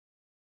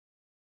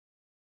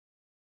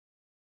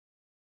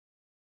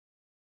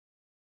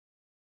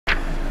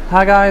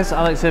Hi guys,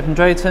 Alex here from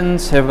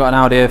Drayton's. Here we've got an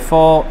Audi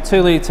A4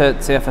 2 litre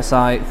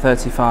TFSI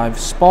 35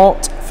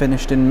 Sport,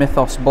 finished in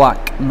Mythos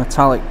black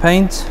metallic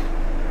paint.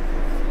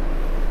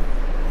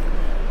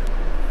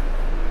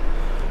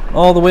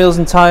 All the wheels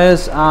and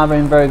tyres are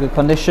in very good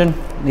condition.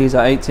 These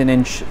are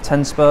 18-inch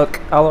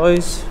 10-spoke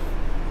alloys.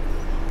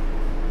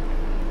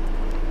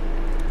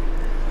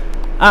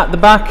 At the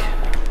back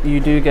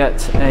you do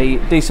get a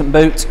decent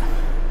boot,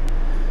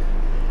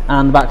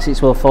 and the back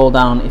seats will fold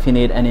down if you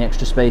need any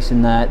extra space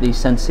in there. The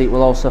centre seat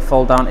will also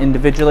fold down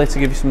individually to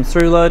give you some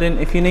through loading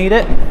if you need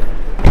it.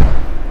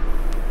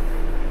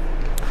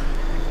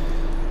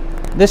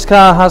 This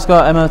car has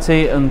got MOT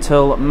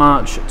until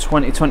March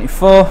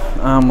 2024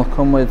 and will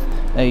come with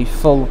a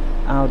full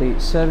Audi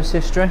service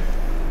history.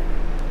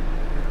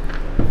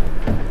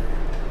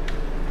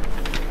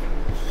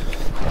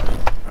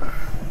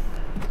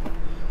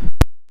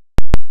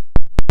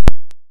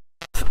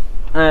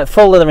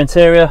 Full leather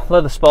interior,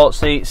 leather sports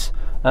seats,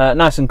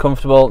 nice and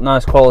comfortable,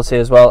 nice quality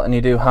as well, and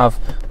you do have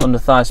under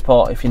thigh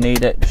support if you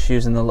need it, just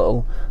using the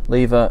little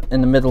lever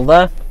in the middle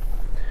there.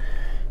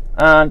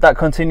 And that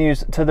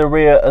continues to the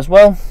rear as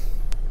well.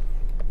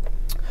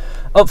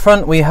 Up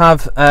front we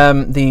have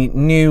the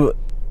new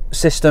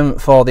system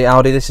for the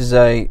Audi. This is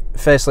a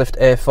facelift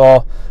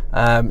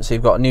A4, so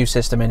you've got a new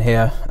system in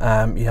here.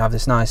 You have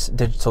this nice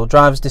digital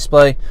driver's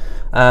display.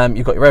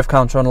 You've got your rev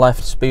counter on the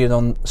left,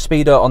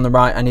 speedo on the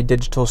right, and your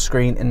digital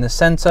screen in the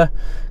centre,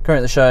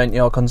 currently showing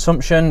your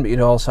consumption, but you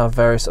do also have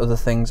various other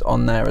things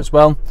on there as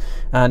well.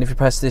 And if you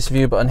press this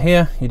view button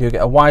here, you do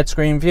get a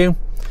widescreen view.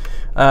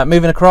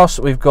 Moving across,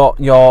 we've got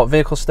your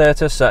vehicle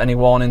status, so any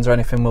warnings or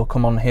anything will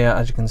come on here.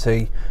 As you can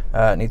see,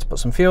 need to put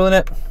some fuel in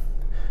it.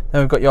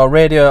 Then we've got your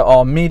radio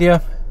or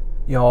media,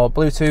 your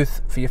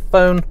Bluetooth for your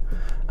phone,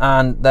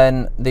 and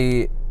then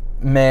the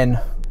main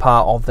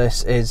part of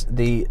this is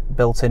the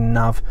built-in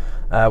nav,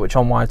 which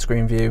on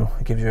widescreen view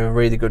gives you a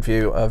really good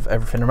view of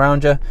everything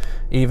around you.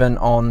 Even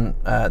on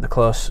the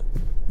close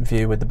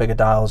view with the bigger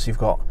dials, you've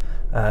got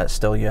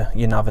still your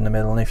nav in the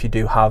middle, and if you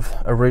do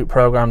have a route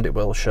programmed, it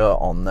will show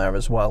on there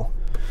as well.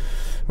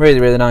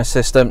 Really nice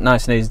system,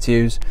 nice and easy to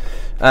use.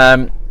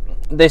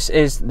 This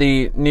is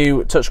the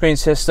new touchscreen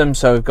system,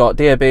 so we've got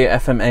DAB,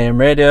 FM, AM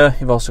radio.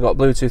 You've also got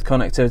Bluetooth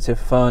connectivity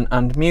for phone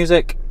and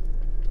music.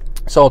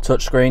 It's all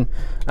touchscreen.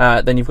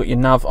 Then you've got your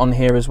nav on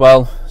here as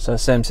well, so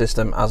same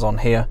system as on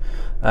here.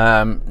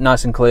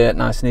 Nice and clear,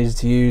 nice and easy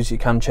to use. You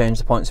can change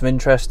the points of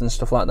interest and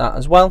stuff like that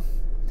as well.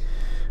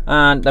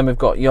 And then we've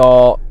got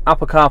your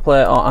Apple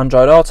CarPlay or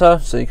Android Auto,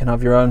 so you can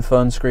have your own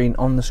phone screen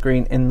on the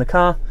screen in the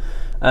car.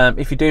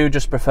 If you do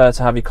just prefer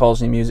to have your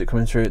calls and your music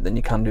coming through, then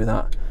you can do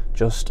that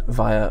just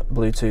via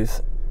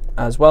Bluetooth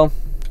as well.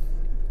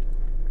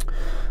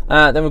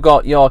 Then we've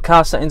got your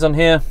car settings on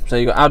here, so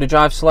you've got Audi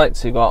Drive Select,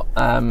 so you've got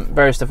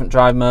various different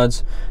drive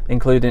modes,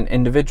 including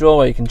individual,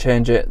 where you can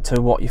change it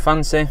to what you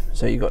fancy.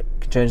 So you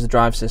can change the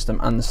drive system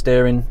and the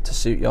steering to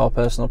suit your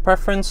personal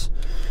preference.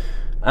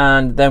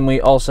 And then we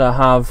also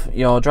have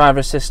your driver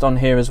assist on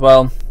here as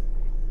well,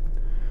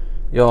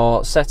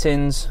 your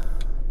settings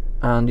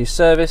and your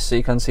service, so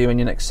you can see when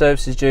your next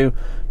service is due.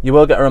 You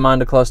will get a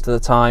reminder close to the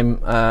time,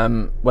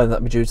 whether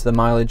that be due to the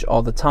mileage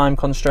or the time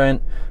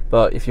constraint,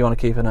 but if you want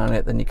to keep an eye on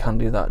it, then you can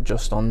do that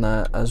just on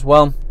there as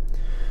well.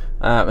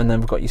 And then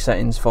we've got your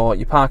settings for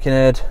your parking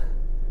aid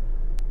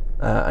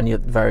and your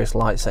various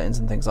light settings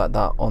and things like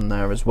that on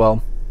there as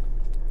well.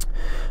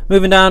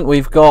 Moving down,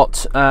 we've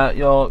got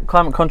your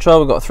climate control.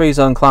 We've got a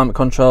 3-zone climate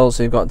control,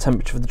 so you've got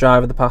temperature for the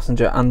driver, the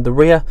passenger and the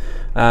rear.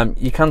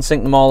 You can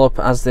sync them all up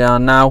as they are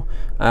now,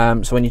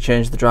 so when you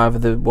change the driver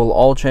they will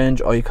all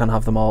change, or you can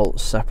have them all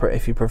separate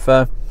if you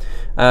prefer.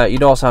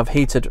 You'd also have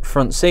heated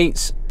front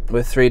seats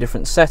with 3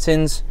 different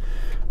settings,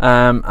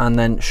 and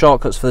then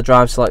shortcuts for the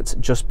drive select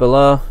just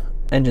below,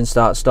 engine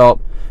start stop,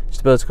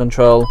 stability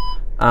control,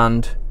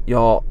 and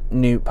your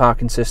new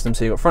parking system.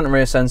 So you've got front and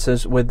rear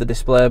sensors with the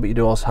display, but you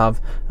do also have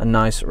a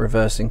nice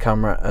reversing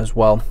camera as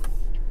well.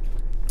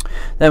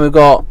 Then we've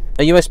got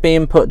a USB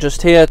input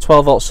just here,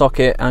 12-volt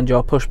socket, and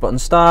your push button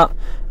start,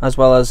 as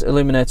well as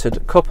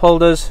illuminated cup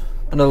holders,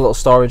 another little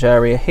storage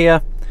area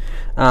here,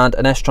 and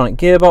an Tronic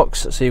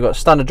gearbox. So you've got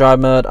standard drive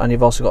mode, and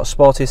you've also got a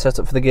sporty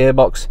setup for the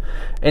gearbox.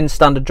 In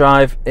standard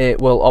drive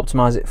it will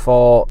optimize it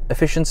for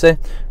efficiency,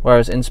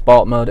 whereas in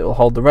sport mode it will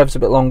hold the revs a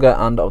bit longer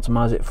and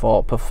optimize it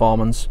for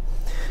performance.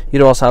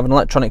 You'd also have an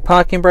electronic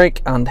parking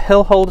brake and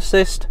hill hold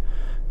assist,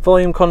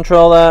 volume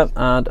controller,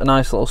 and a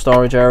nice little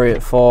storage area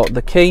for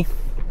the key.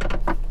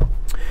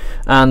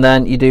 And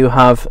then you do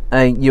have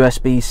a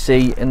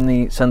USB-C in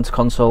the center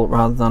console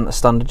rather than a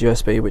standard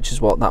USB, which is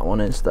what that one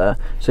is there.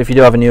 So if you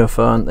do have a newer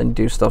phone, then you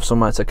do still have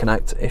somewhere to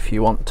connect if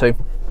you want to.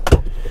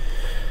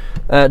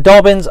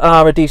 Door bins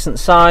are a decent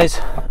size,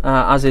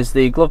 as is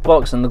the glove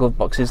box, and the glove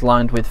box is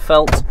lined with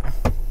felt.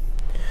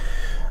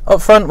 Up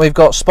front we've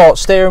got sport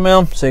steering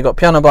wheel, so you've got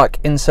piano black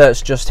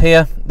inserts just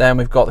here. Then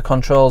we've got the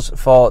controls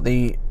for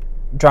the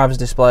driver's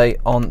display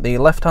on the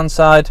left hand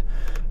side,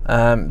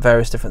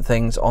 various different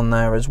things on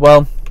there as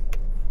well.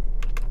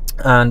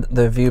 and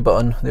the view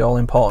button, the all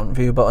important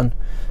view button,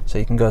 so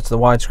you can go to the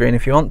widescreen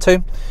if you want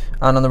to.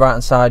 And on the right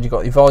hand side you've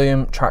got your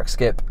volume, track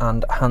skip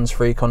and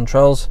hands-free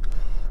controls.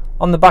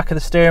 On the back of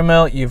the steering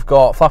wheel you've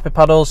got flappy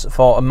paddles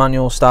for a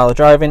manual style of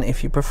driving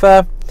if you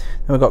prefer.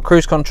 Then we've got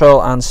cruise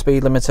control and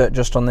speed limiter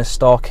just on this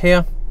stalk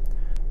here,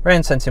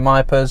 rain sensing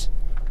wipers,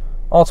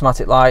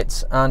 automatic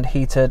lights and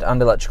heated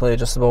and electrically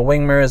adjustable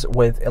wing mirrors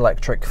with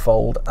electric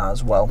fold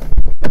as well.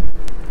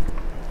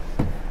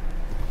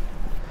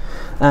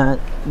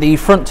 The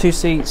front two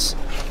seats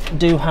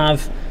do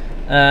have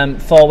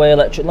four-way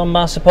electric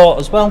lumbar support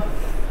as well,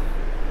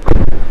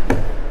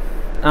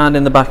 and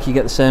in the back you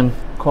get the same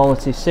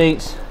quality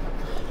seats.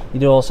 You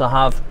do also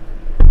have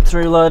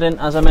through loading,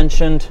 as I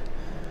mentioned,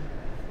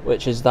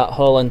 which is that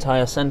whole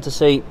entire centre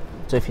seat,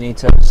 so if you need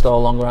to store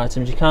longer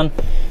items you can.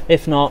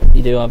 If not,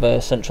 you do have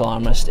a central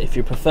armrest if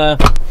you prefer.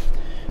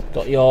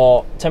 Got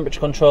your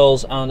temperature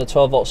controls and a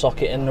 12-volt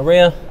socket in the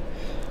rear,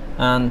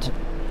 and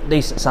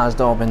decent sized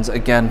door bins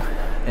again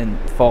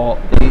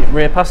for the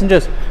rear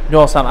passengers. You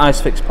also have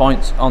ISOFIX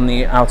points on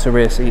the outer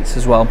rear seats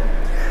as well.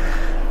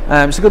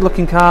 It's a good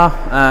looking car.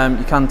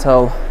 You can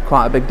tell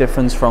quite a big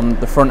difference from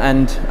the front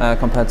end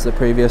compared to the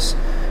previous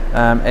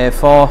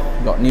A4.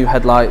 You've got new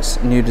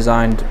headlights, new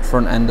designed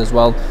front end as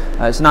well.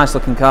 It's a nice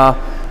looking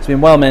car. It's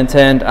been well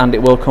maintained, and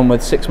it will come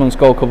with 6 months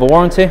gold cover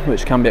warranty,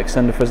 which can be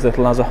extended for as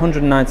little as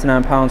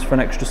 £199 for an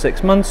extra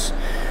 6 months.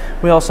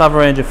 We also have a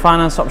range of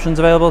finance options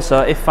available,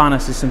 so if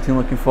finance is something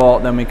you're looking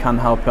for, then we can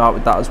help you out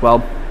with that as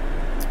well.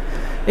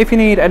 If you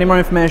need any more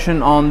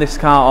information on this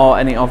car or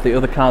any of the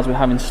other cars we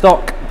have in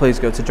stock, please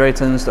go to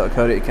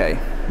draytons.co.uk.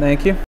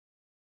 Thank you.